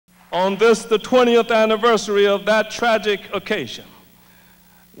On this, the 20th anniversary of that tragic occasion,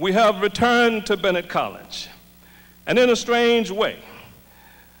 we have returned to Bennett College, and in a strange way,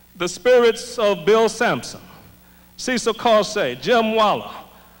 the spirits of Bill Sampson, Cecil Carsey, Jim Waller,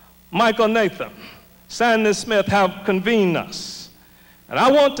 Michael Nathan, Sandy Smith have convened us. And I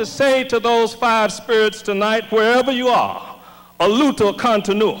want to say to those 5 spirits tonight, wherever you are, aluto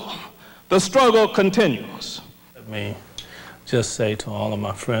continua, the struggle continues. Let me just say to all of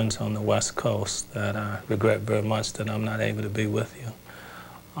my friends on the West Coast that I regret very much that I'm not able to be with you.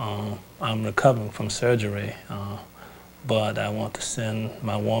 I'm recovering from surgery, but I want to send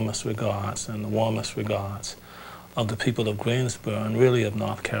my warmest regards and the warmest regards of the people of Greensboro and really of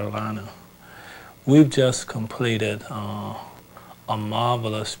North Carolina. We've just completed a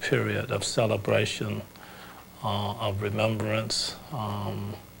marvelous period of celebration, of remembrance,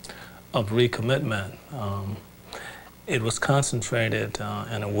 of recommitment. It was concentrated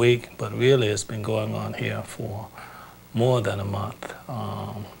in a week, but really it's been going on here for more than a month.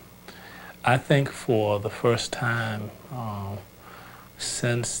 I think for the first time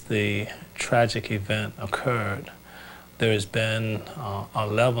since the tragic event occurred, there has been a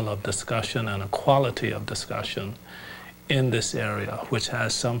level of discussion and a quality of discussion in this area which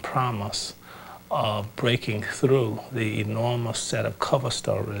has some promise of breaking through the enormous set of cover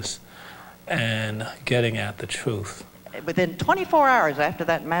stories and getting at the truth. Within 24 hours after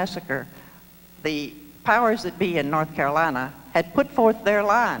that massacre, the powers that be in North Carolina had put forth their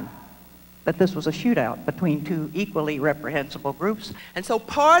line that this was a shootout between 2 equally reprehensible groups. And so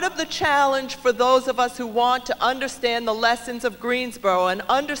part of the challenge for those of us who want to understand the lessons of Greensboro and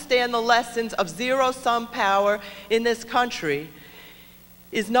understand the lessons of zero-sum power in this country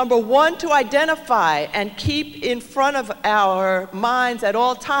is, number one, to identify and keep in front of our minds at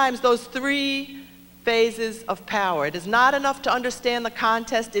all times those 3 phases of power. It is not enough to understand the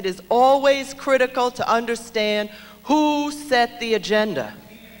contest. It is always critical to understand who set the agenda.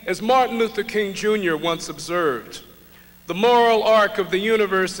 As Martin Luther King Jr. once observed, the moral arc of the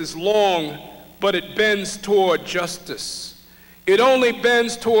universe is long, but it bends toward justice. It only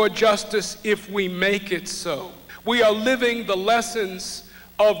bends toward justice if we make it so. We are living the lessons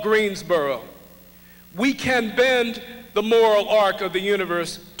of Greensboro. We can bend the moral arc of the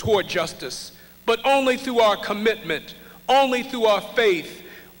universe toward justice, but only through our commitment, only through our faith,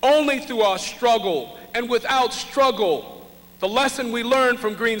 only through our struggle. And without struggle, the lesson we learned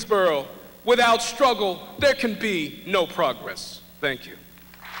from Greensboro, without struggle, there can be no progress. Thank you.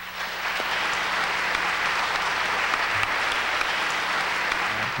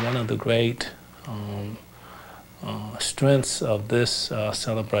 One of the great strengths of this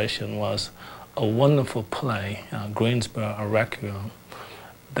celebration was a wonderful play, Greensboro, a Requiem,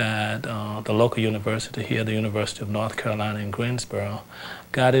 that the local university here, the University of North Carolina in Greensboro,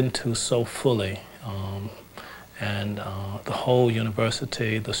 got into so fully. And the whole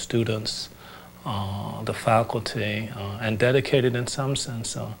university, the students, the faculty, and dedicated in some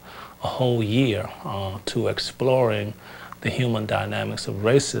sense a whole year to exploring the human dynamics of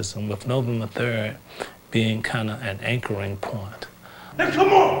racism, with November 3rd being kind of an anchoring point. Now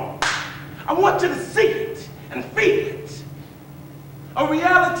come on, I want you to see it and feel it. A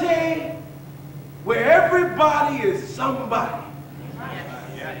reality where everybody is somebody.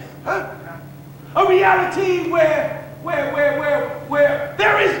 Huh? A reality where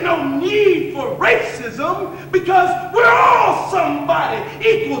there is no need for racism because we're all somebody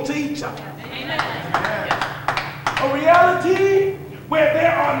equal to each other. A reality where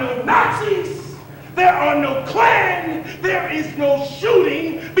there are no Nazis, there are no Klan, there is no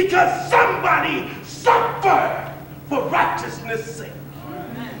shooting because somebody suffered for righteousness' sake.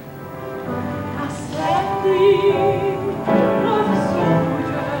 I said we was a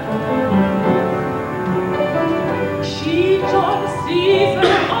soldier. She joined the season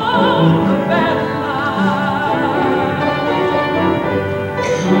of the battle line.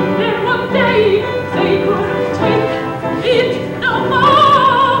 Then one day they couldn't take it no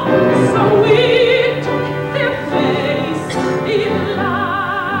more, so we took their place in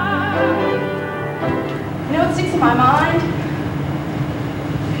line. You know what sticks in my mind?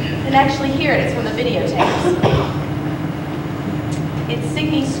 And actually hear it, it's from the videotapes. It's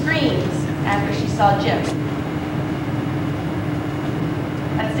Signy's screams after she saw Jim.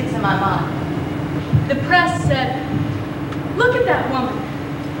 That sticks in my mind. The press said, "Look at that woman.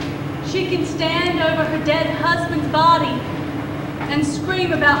 She can stand over her dead husband's body and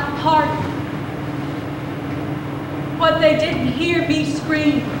scream about pardon." What they didn't hear me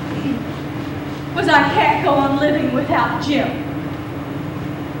scream was, "I can't go on living without Jim."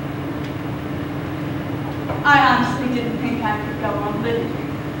 I honestly didn't think I could go on living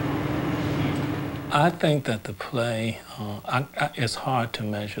I think that the play, it's hard to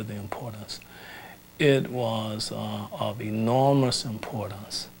measure the importance. It was of enormous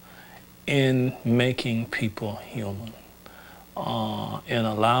importance in making people human, in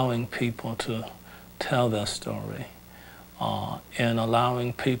allowing people to tell their story, in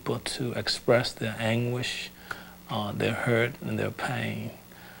allowing people to express their anguish, their hurt and their pain,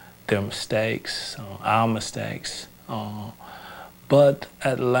 their mistakes, our mistakes, but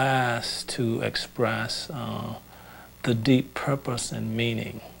at last to express the deep purpose and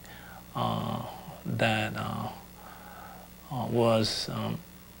meaning that was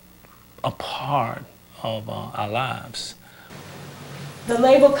a part of our lives. The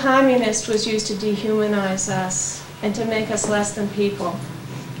label communist was used to dehumanize us and to make us less than people.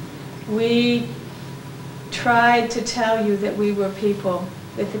 We tried to tell you that we were people,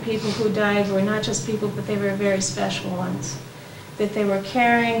 that the people who died were not just people, but they were very special ones. That they were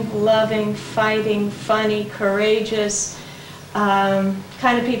caring, loving, fighting, funny, courageous, kind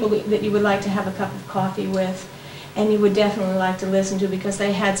of people that you would like to have a cup of coffee with, and you would definitely like to listen to because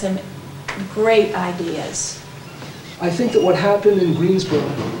they had some great ideas. I think that what happened in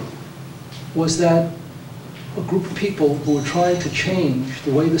Greensboro was that a group of people who were trying to change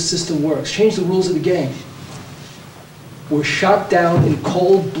the way the system works, change the rules of the game, were shot down in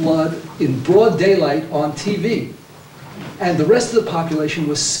cold blood, in broad daylight on TV. And the rest of the population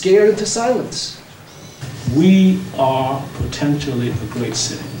was scared into silence. We are potentially a great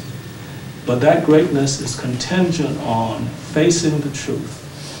city, but that greatness is contingent on facing the truth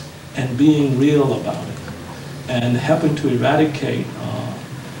and being real about it and helping to eradicate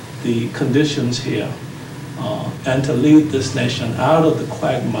the conditions here and to lead this nation out of the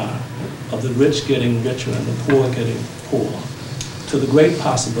quagmire of the rich getting richer and the poor getting poor to the great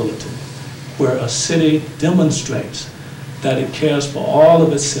possibility where a city demonstrates that it cares for all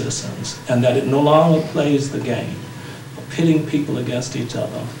of its citizens and that it no longer plays the game of pitting people against each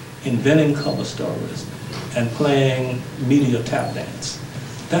other, inventing cover stories, and playing media tap dance.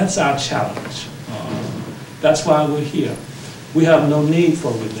 That's our challenge. That's why we're here. We have no need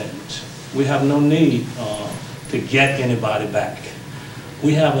for revenge. We have no need to get anybody back.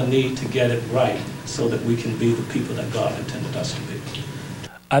 We have a need to get it right so that we can be the people that God intended us to be.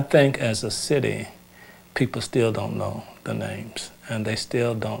 I think as a city, people still don't know the names, and they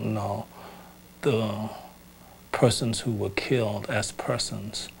still don't know the persons who were killed as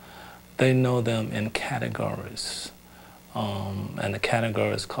persons. They know them in categories, and the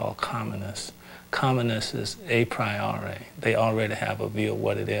category is called communist. Communist is a priori. They already have a view of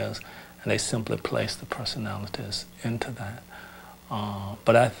what it is, and they simply place the personalities into that.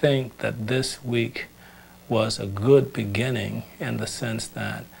 But I think that this week was a good beginning in the sense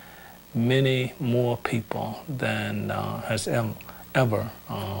that many more people than has ever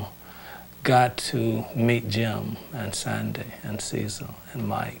got to meet Jim and Sandy and Caesar and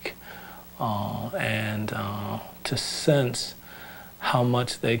Mike and to sense how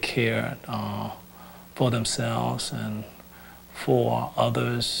much they cared for themselves and for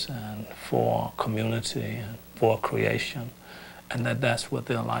others and for community and for creation, and that's what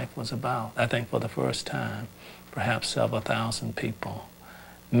their life was about. I think for the first time, perhaps several thousand people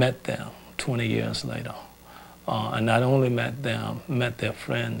met them 20 years later, and not only met them, met their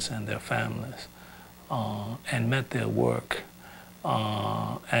friends and their families, and met their work,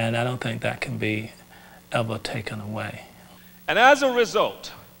 and I don't think that can be ever taken away. And as a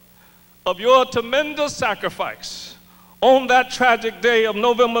result of your tremendous sacrifice on that tragic day of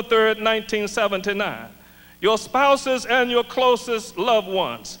November 3rd, 1979, your spouses and your closest loved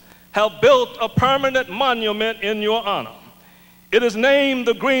ones have built a permanent monument in your honor. It is named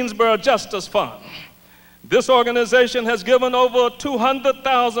the Greensboro Justice Fund. This organization has given over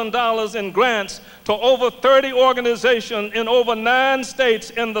 $200,000 in grants to over 30 organizations in over 9 states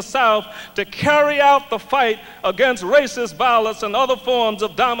in the South to carry out the fight against racist violence and other forms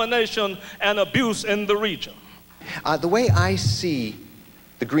of domination and abuse in the region. The way I see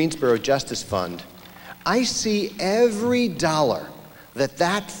the Greensboro Justice Fund, I see every dollar that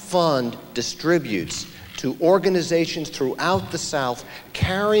that fund distributes to organizations throughout the South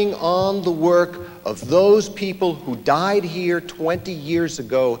carrying on the work of those people who died here 20 years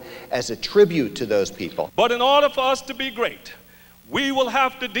ago as a tribute to those people. But in order for us to be great, we will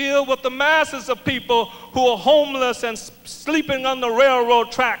have to deal with the masses of people who are homeless and sleeping on the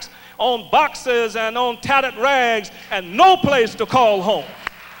railroad tracks, on boxes and on tattered rags, and no place to call home.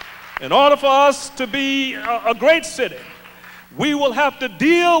 In order for us to be a great city, we will have to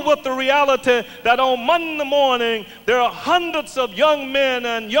deal with the reality that on Monday morning there are hundreds of young men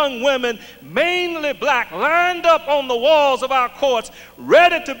and young women, mainly black, lined up on the walls of our courts,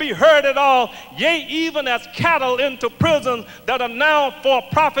 ready to be herded off, yea, even as cattle into prisons that are now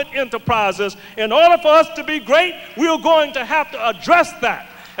for-profit enterprises. In order for us to be great, we're going to have to address that.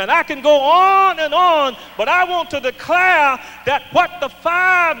 And I can go on, but I want to declare that what the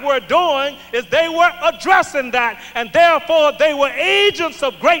five were doing is they were addressing that, and therefore they were agents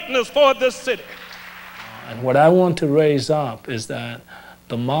of greatness for this city. And what I want to raise up is that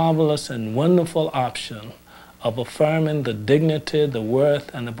the marvelous and wonderful option of affirming the dignity, the worth,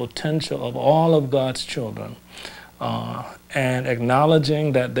 and the potential of all of God's children, and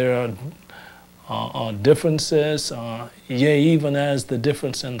acknowledging that there are differences, yea, even as the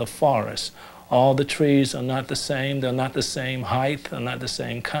difference in the forest. All the trees are not the same, they're not the same height, they're not the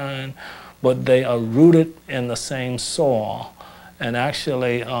same kind, but they are rooted in the same soil and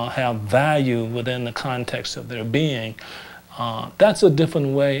actually have value within the context of their being. That's a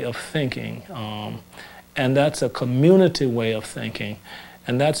different way of thinking, and that's a community way of thinking.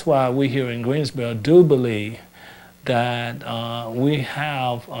 And that's why we here in Greensboro do believe that we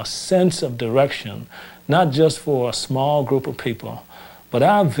have a sense of direction, not just for a small group of people, but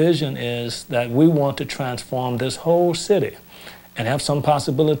our vision is that we want to transform this whole city and have some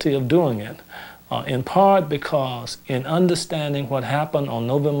possibility of doing it, in part because in understanding what happened on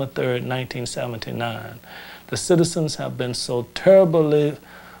November 3rd, 1979, the citizens have been so terribly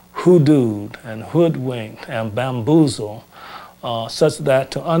hoodooed and hoodwinked and bamboozled, such that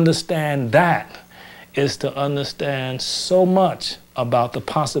to understand that is to understand so much about the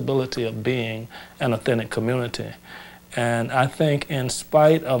possibility of being an authentic community. And I think in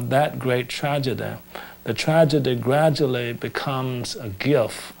spite of that great tragedy, the tragedy gradually becomes a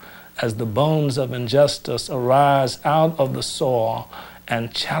gift as the bones of injustice arise out of the soil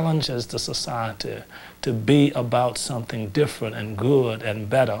and challenges the society to be about something different and good and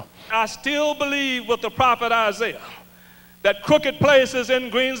better. I still believe with the prophet Isaiah that crooked places in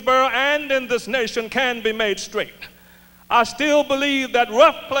Greensboro and in this nation can be made straight. I still believe that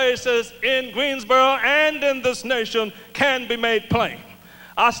rough places in Greensboro and in this nation can be made plain.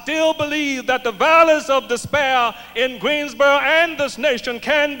 I still believe that the valleys of despair in Greensboro and this nation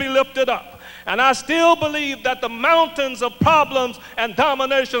can be lifted up. And I still believe that the mountains of problems and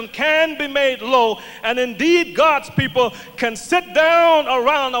domination can be made low, and indeed God's people can sit down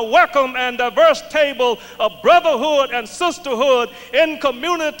around a welcome and diverse table of brotherhood and sisterhood in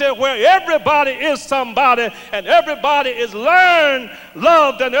community where everybody is somebody and everybody is learned,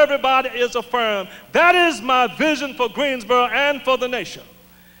 loved, and everybody is affirmed. That is my vision for Greensboro and for the nation.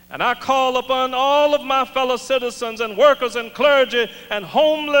 And I call upon all of my fellow citizens and workers and clergy and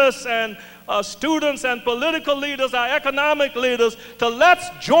homeless and students and political leaders, our economic leaders, to let's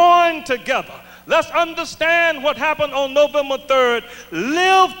join together. Let's understand what happened on November 3rd,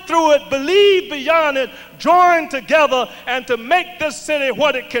 live through it, believe beyond it, join together, and to make this city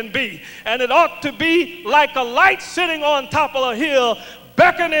what it can be. And it ought to be like a light sitting on top of a hill,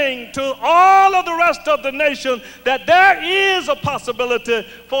 beckoning to all of the rest of the nation that there is a possibility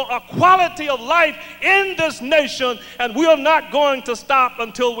for a quality of life in this nation, and we are not going to stop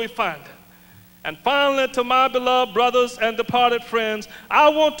until we find it. And finally, to my beloved brothers and departed friends, I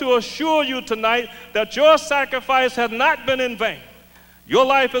want to assure you tonight that your sacrifice has not been in vain. Your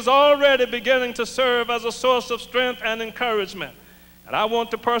life is already beginning to serve as a source of strength and encouragement. And I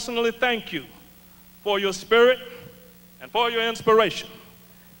want to personally thank you for your spirit and for your inspiration.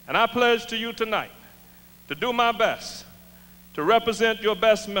 And I pledge to you tonight to do my best to represent your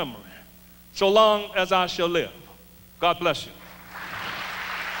best memory so long as I shall live. God bless you.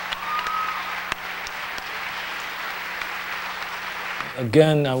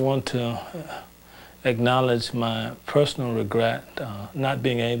 Again, I want to acknowledge my personal regret not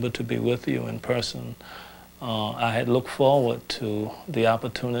being able to be with you in person. I had looked forward to the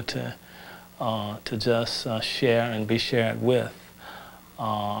opportunity to just share and be shared with.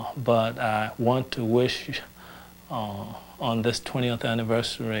 But I want to wish on this 20th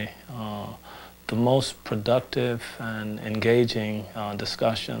anniversary the most productive and engaging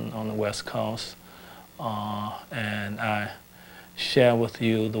discussion on the West Coast. And I share with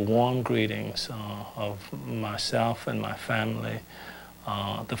you the warm greetings of myself and my family,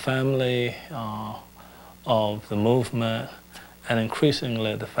 the family of the movement, and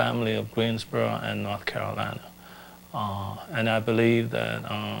increasingly the family of Greensboro and North Carolina. And I believe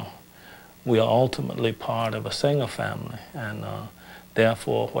that we are ultimately part of a single family, and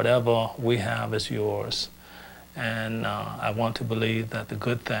therefore whatever we have is yours. And I want to believe that the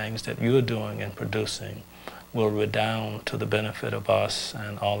good things that you're doing and producing will redound to the benefit of us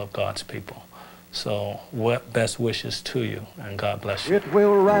and all of God's people. So best wishes to you, and God bless you. It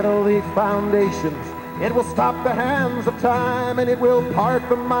will rattle the foundations, it will stop the hands of time, and it will part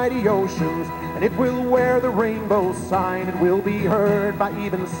the mighty oceans, and it will wear the rainbow sign. It will be heard by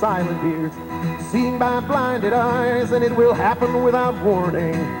even silent ears, seen by blinded eyes, and it will happen without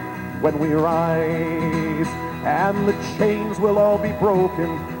warning when we rise. And the chains will all be broken,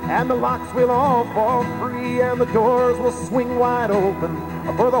 and the locks will all fall free, and the doors will swing wide open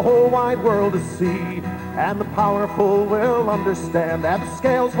for the whole wide world to see. And the powerful will understand, and the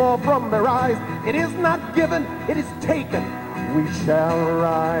scales fall from their eyes. It is not given, it is taken. We shall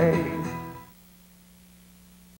rise.